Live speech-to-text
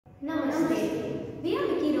Namaste. We are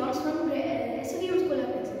Mickeyrocks from SYI19612 School of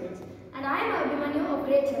Excellence, and I am Abimanyu of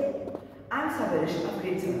grade 7. I am Sabarish of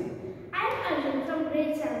grade 7. I am Arjun from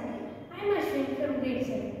grade 7. I am Ashwin from grade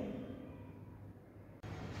 7.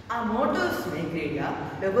 Our motto is to make RADIA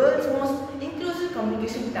the world's most inclusive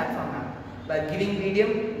communication platform app by giving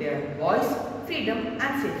medium their voice, freedom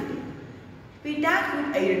and safety. We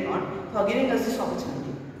thank Mickeyrocks for giving us this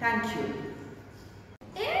opportunity. Thank you.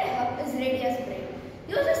 AI Hub is RADIA's brain.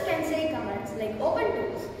 Users can say commands like open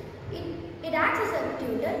tools. It acts as a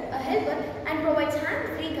tutor, a helper, and provides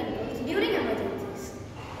hand-free controls during emergencies.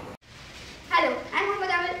 Hello, I am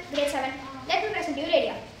Aamil, grade 7. Let me present you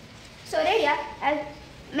RADIA. So RADIA has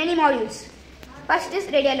many modules. First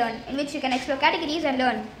is RADIA Learn, in which you can explore categories and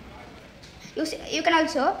learn. You can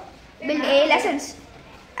also build AI lessons,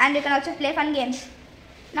 and you can also play fun games.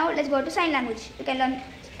 Now let's go to sign language. You can learn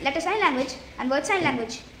letter sign language and word sign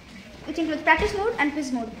language, which includes practice mode and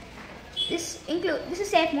quiz mode. This is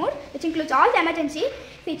safe mode, which includes all the emergency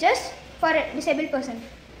features for a disabled person.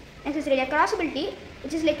 Next is RADIA Crossability,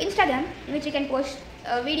 which is like Instagram, in which you can post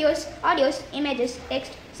videos, audios, images,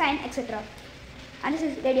 text, sign, etc. And this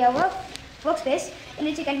is RADIA Workspace, in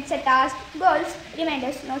which you can set tasks, goals,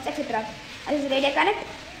 reminders, notes, etc. And this is RADIA Connect,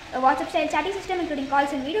 a WhatsApp style chatting system including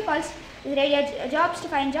calls and video calls. This is RADIA Jobs to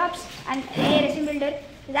find jobs, and RADIA Resume Builder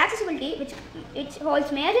is accessibility, which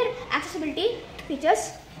holds major accessibility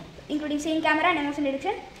features including scene camera and emotion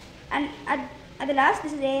detection. And at the last,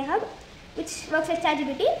 this is AI Hub, which works as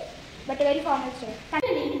ChatGPT but a very formal style.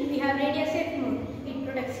 Finally, we have RADIA Safe Mode. It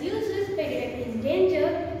protects users by detecting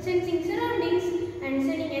danger, sensing surroundings, and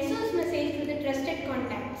sending SOS message to the trusted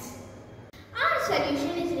contacts. Our solution